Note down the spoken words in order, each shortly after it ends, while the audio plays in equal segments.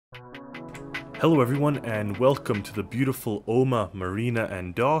Hello everyone and welcome to the beautiful OMUA Marina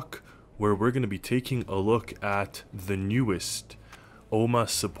and Dock, where we're going to be taking a look at the newest OMUA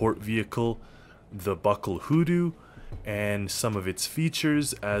support vehicle, the Buckel Hoodoo, and some of its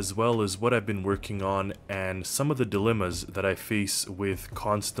features, as well as what I've been working on and some of the dilemmas that I face with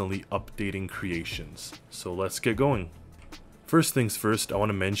constantly updating creations. So let's get going. First things first, I want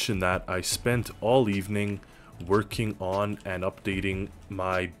to mention that I spent all evening working on and updating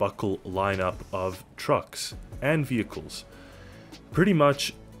my Buckel lineup of trucks and vehicles. Pretty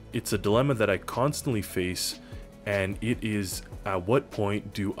much it's a dilemma that I constantly face, and it is at what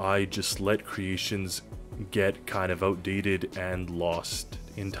point do I just let creations get kind of outdated and lost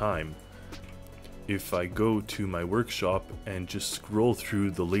in time. If I go to my workshop and just scroll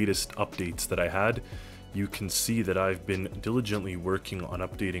through the latest updates that I had, you can see that I've been diligently working on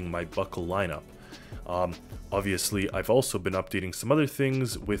updating my Buckel lineup. Obviously, I've also been updating some other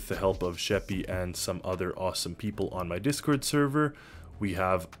things with the help of Sheppy and some other awesome people on my Discord server. We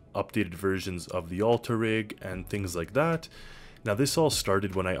have updated versions of the Alta rig and things like that. Now, this all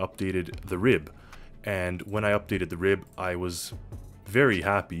started when I updated the rib, and when I updated the rib, I was very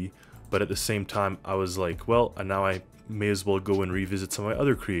happy, but at the same time, I was like, well, now I may as well go and revisit some of my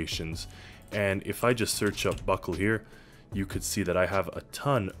other creations. And if I just search up Buckel here, you could see that I have a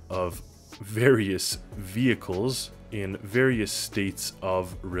ton of various vehicles in various states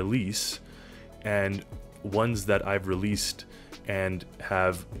of release, and ones that I've released and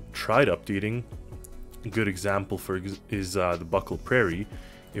have tried updating. A good example is the Buckel Prairie.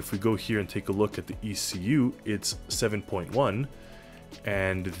 If we go here and take a look at the ECU, it's 7.1,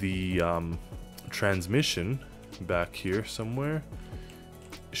 and the transmission back here somewhere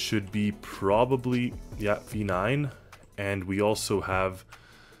should be probably, yeah, V9, and we also have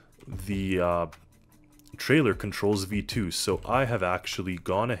the trailer controls V2. So I have actually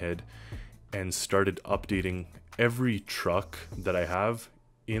gone ahead and started updating every truck that I have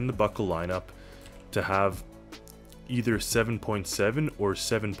in the Buckel lineup to have either 7.7 or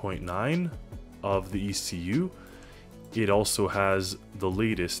 7.9 of the ECU. It also has the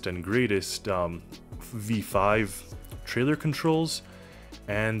latest and greatest V5 trailer controls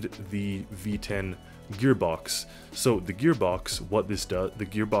and the V10 gearbox. So the gearbox, what this does, the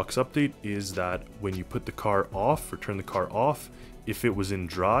gearbox update is that when you put the car off or turn the car off, if it was in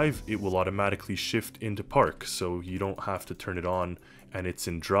drive, it will automatically shift into park, so you don't have to turn it on and it's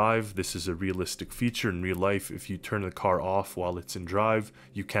in drive. This is a realistic feature in real life. If you turn the car off while it's in drive,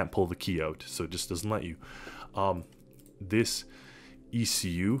 you can't pull the key out, so it just doesn't let you. This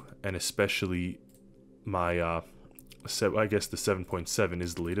ECU, and especially my I guess the 7.7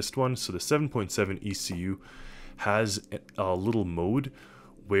 is the latest one. So the 7.7 ECU has a little mode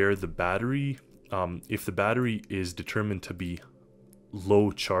where the battery, if the battery is determined to be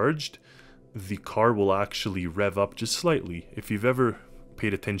low charged, the car will actually rev up just slightly. If you've ever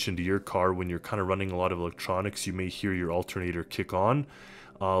paid attention to your car when you're kind of running a lot of electronics, you may hear your alternator kick on.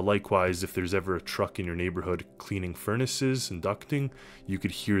 Likewise, if there's ever a truck in your neighborhood cleaning furnaces and ducting, you could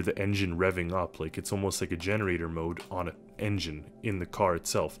hear the engine revving up. Like, it's almost like a generator mode on an engine in the car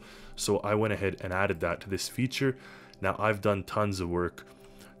itself. So I went ahead and added that to this feature. Now, I've done tons of work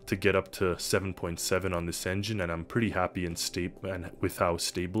to get up to 7.7 on this engine, and I'm pretty happy and with how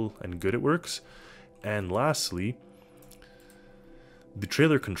stable and good it works. And lastly, the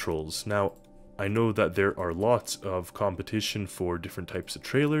trailer controls. Now, I know that there are lots of competition for different types of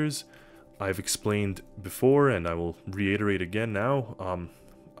trailers. I've explained before, and I will reiterate again now.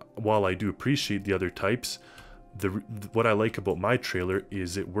 While I do appreciate the other types, what I like about my trailer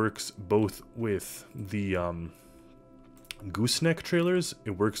is it works both with the gooseneck trailers,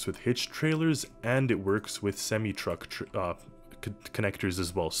 it works with hitch trailers, and it works with semi-truck connectors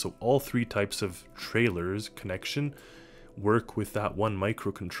as well. So all three types of trailers connection work with that one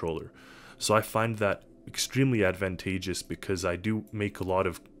microcontroller. So I find that extremely advantageous because I do make a lot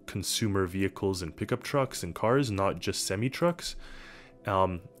of consumer vehicles and pickup trucks and cars, not just semi-trucks.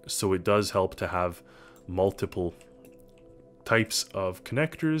 So it does help to have multiple types of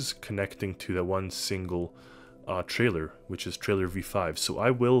connectors connecting to the one single trailer, which is trailer V5. So I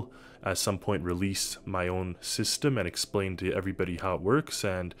will at some point release my own system and explain to everybody how it works,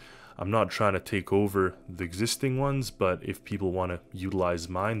 and I'm not trying to take over the existing ones, but if people want to utilize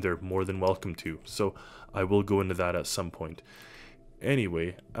mine, they're more than welcome to. So I will go into that at some point.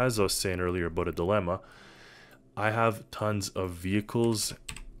 Anyway, as I was saying earlier about a dilemma, I have tons of vehicles,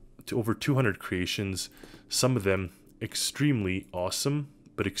 to over 200 creations, some of them extremely awesome,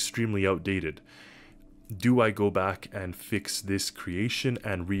 but extremely outdated. do I go back and fix this creation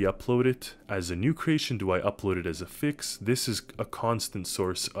and re-upload it as a new creation? Do I upload it as a fix? This is a constant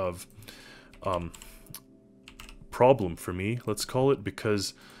source of problem for me, let's call it,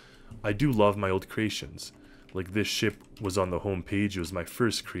 because I do love my old creations. Like this ship was on the home page, it was my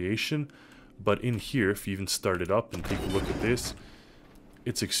first creation, but in here, if you even start it up and take a look at this,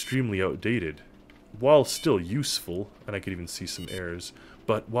 it's extremely outdated. While still useful, and I could even see some errors,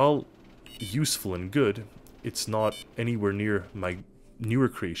 but while useful and good, it's not anywhere near my newer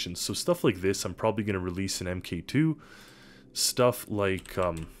creations. So stuff like this, I'm probably going to release in MK2. Stuff like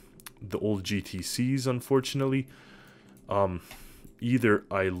the old GTCs, unfortunately, either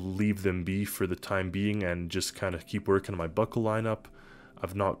I leave them be for the time being and just kind of keep working on my buckle lineup.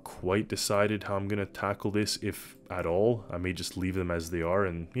 I've not quite decided how I'm going to tackle this, if at all. I may just leave them as they are,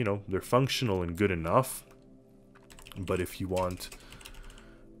 and, you know, they're functional and good enough. But if you want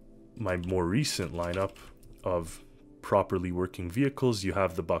my more recent lineup of properly working vehicles, you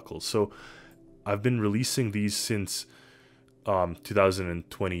have the buckles. So I've been releasing these since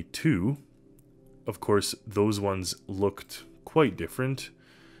 2022. Of course, those ones looked quite different,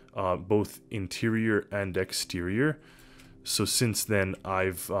 both interior and exterior. So since then,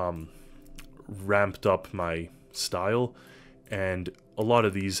 I've ramped up my style, and a lot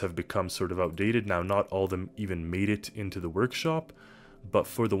of these have become sort of outdated. Now, not all of them even made it into the workshop, but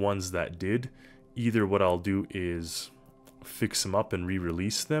for the ones that did, either what I'll do is fix them up and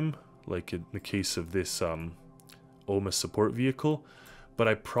re-release them, like in the case of this OMUA support vehicle, but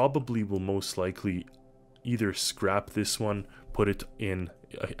I probably will most likely either scrap this one, put it in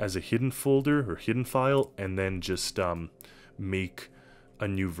as a hidden folder or hidden file, and then just make a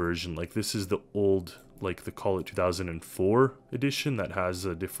new version. Like this is the old, like the call it 2004 edition that has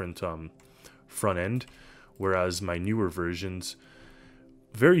a different front end, whereas my newer versions,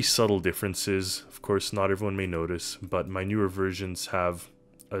 very subtle differences, of course not everyone may notice, but my newer versions have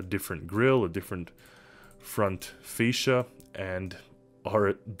a different grille, a different front fascia, and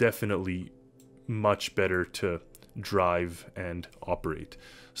are definitely much better to drive and operate.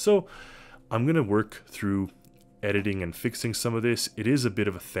 So I'm gonna work through editing and fixing some of this. It is a bit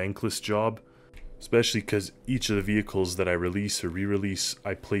of a thankless job, especially because each of the vehicles that I release or re-release,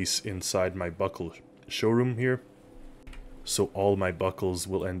 I place inside my buckle showroom here. So all my buckles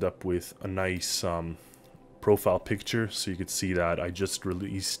will end up with a nice profile picture, so you could see that I just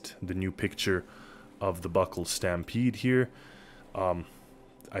released the new picture of the buckle Stampede here.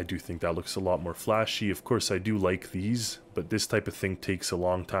 I do think that looks a lot more flashy. Of course, I do like these, but this type of thing takes a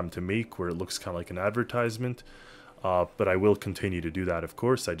long time to make, where it looks kind of like an advertisement. But I will continue to do that, of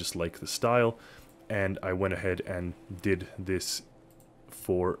course. I just like the style, and I went ahead and did this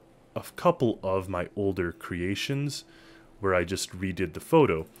for a couple of my older creations, where I just redid the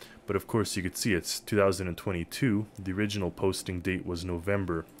photo. But of course, you could see it's 2022. The original posting date was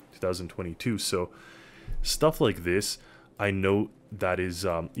November 2022. So stuff like this, I know that is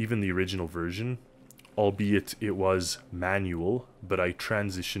even the original version, albeit it was manual, but I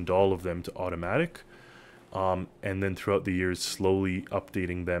transitioned all of them to automatic, and then throughout the years slowly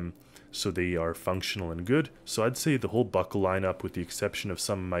updating them so they are functional and good. So I'd say the whole buckle lineup, with the exception of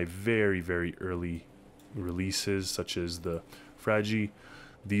some of my very, very early releases, such as the Fragi,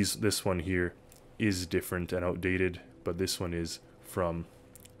 this one here is different and outdated, but this one is from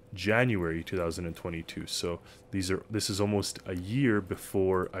January 2022. So this is almost a year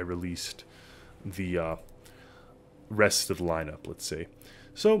before I released the rest of the lineup, let's say.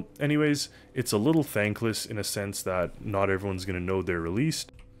 So anyways, it's a little thankless in a sense that not everyone's going to know they're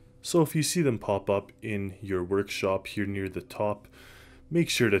released. So if you see them pop up in your workshop here near the top, make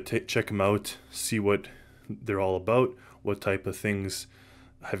sure to check them out, see what they're all about, what type of things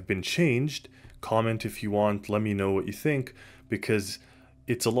have been changed. Comment if you want, let me know what you think, because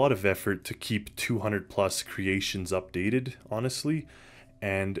it's a lot of effort to keep 200 plus creations updated, honestly,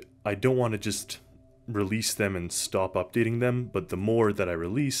 and I don't want to just release them and stop updating them, but the more that I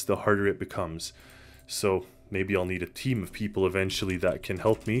release, the harder it becomes. So maybe I'll need a team of people eventually that can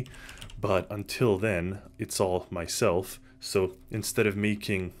help me, but until then, it's all myself. So instead of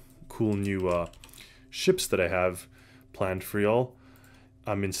making cool new ships that I have planned for y'all,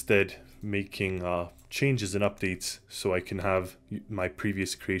 I'm instead making changes and updates so I can have my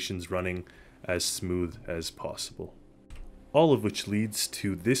previous creations running as smooth as possible. All of which leads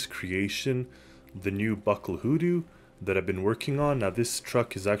to this creation, the new Buckel Hoodoo that I've been working on. Now this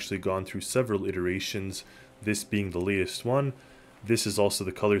truck has actually gone through several iterations, this being the latest one. This is also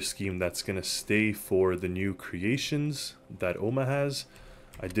the color scheme that's going to stay for the new creations that OMUA has.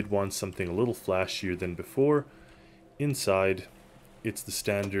 I did want something a little flashier than before. Inside, it's the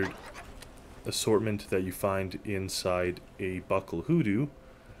standard assortment that you find inside a Buckel Hoodoo.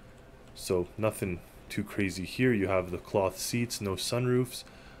 So nothing too crazy here. You have the cloth seats, no sunroofs.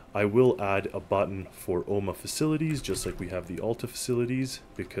 I will add a button for OMA facilities, just like we have the Alta facilities,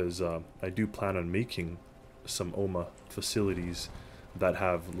 because I do plan on making some OMA facilities that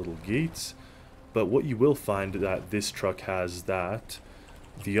have little gates. But what you will find that this truck has that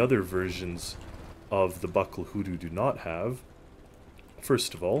the other versions of the Buckel Hoodoo do not have,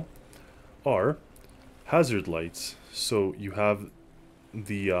 first of all, are hazard lights. So you have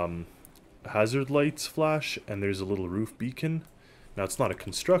the hazard lights flash, and there's a little roof beacon. Now, it's not a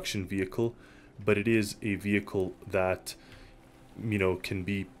construction vehicle, but it is a vehicle that, you know, can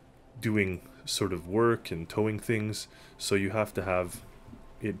be doing sort of work and towing things, so you have to have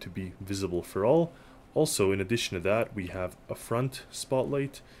it to be visible for all. Also, in addition to that, we have a front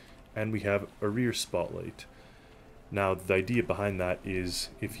spotlight and we have a rear spotlight. Now, the idea behind that is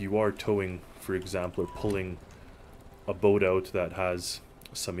if you are towing, for example, or pulling a boat out that has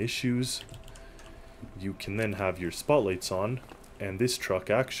some issues, you can then have your spotlights on. And this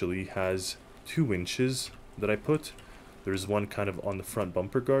truck actually has 2 winches that I put. There's one kind of on the front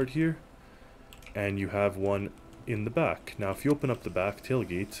bumper guard here, and you have one in the back. Now, if you open up the back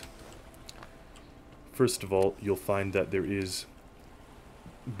tailgate, first of all, you'll find that there is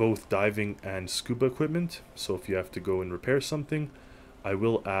both diving and scuba equipment. So if you have to go and repair something, I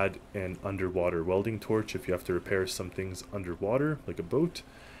will add an underwater welding torch if you have to repair some things underwater, like a boat.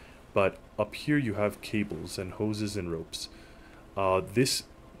 But up here you have cables and hoses and ropes. This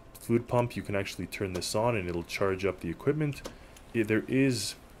fluid pump, you can actually turn this on and it'll charge up the equipment. There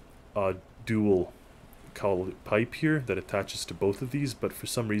is a dual pipe here that attaches to both of these, but for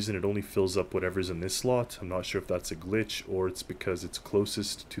some reason it only fills up whatever's in this slot. I'm not sure if that's a glitch or it's because it's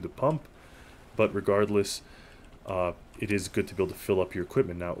closest to the pump, but regardless, it is good to be able to fill up your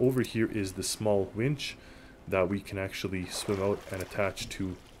equipment. Now, over here is the small winch that we can actually swim out and attach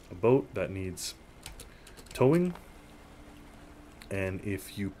to a boat that needs towing. And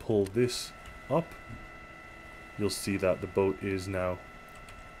if you pull this up, you'll see that the boat is now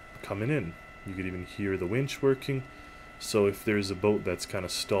coming in. You could even hear the winch working. So if there's a boat that's kind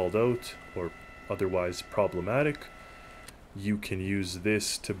of stalled out or otherwise problematic, you can use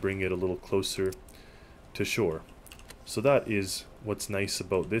this to bring it a little closer to shore. So that is what's nice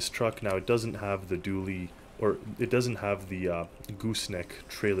about this truck. Now, it doesn't have the dually, or it doesn't have the gooseneck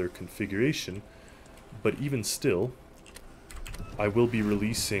trailer configuration, but even still, I will be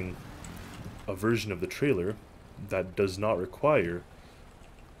releasing a version of the trailer that does not require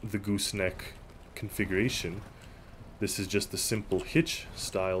the gooseneck configuration. This is just a simple hitch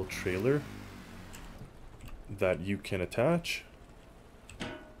style trailer that you can attach,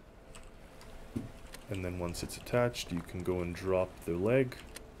 and then once it's attached, you can go and drop the leg.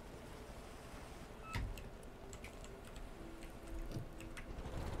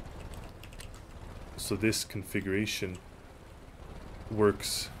 So this configuration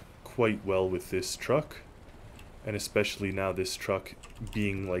works quite well with this truck, and especially now this truck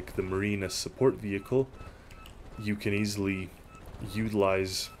being like the marina support vehicle, you can easily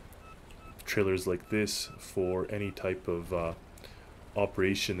utilize trailers like this for any type of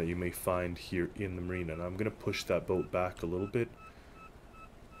operation that you may find here in the marina. And I'm going to push that boat back a little bit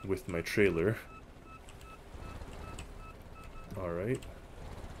with my trailer. Alright,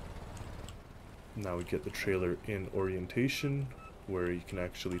 now we get the trailer in orientation where you can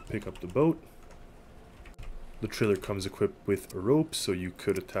actually pick up the boat. The trailer comes equipped with a rope, so you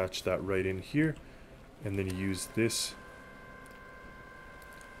could attach that right in here and then use this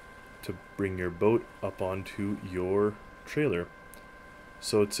to bring your boat up onto your trailer.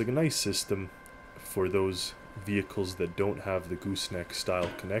 So it's a nice system for those vehicles that don't have the gooseneck style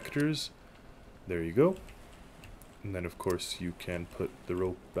connectors. There you go. And then of course you can put the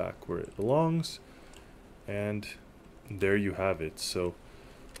rope back where it belongs, and there you have it. So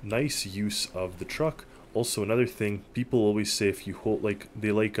nice use of the truck. Also, another thing, people always say if you hold, like,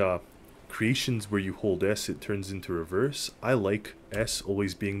 they like creations where you hold S, it turns into reverse. I like S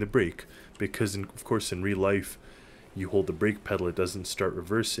always being the brake, because of course in real life, you hold the brake pedal, it doesn't start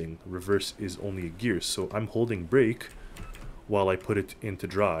reversing. Reverse is only a gear. So I'm holding brake while I put it into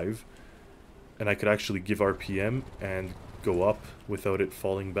drive, and I could actually give RPM and go up without it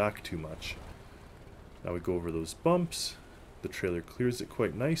falling back too much. Now we go over those bumps, the trailer clears it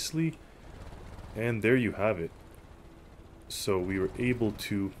quite nicely, and there you have it. So we were able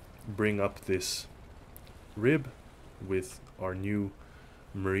to bring up this rib with our new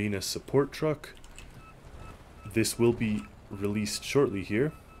marina support truck. This will be released shortly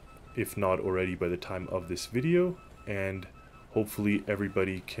here, if not already by the time of this video, and hopefully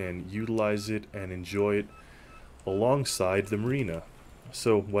everybody can utilize it and enjoy it alongside the marina.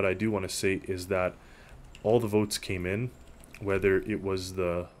 So what I do want to say is that all the votes came in, whether it was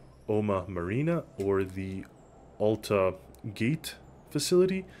the OMA Marina or the Alta Gate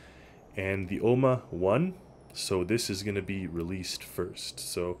facility, and the OMA 1. So this is going to be released first.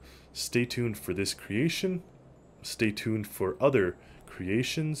 So stay tuned for this creation. Stay tuned for other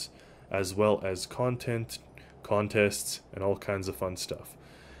creations, as well as content, contests, and all kinds of fun stuff.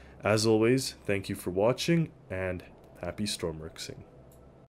 As always, thank you for watching, and happy Stormworksing.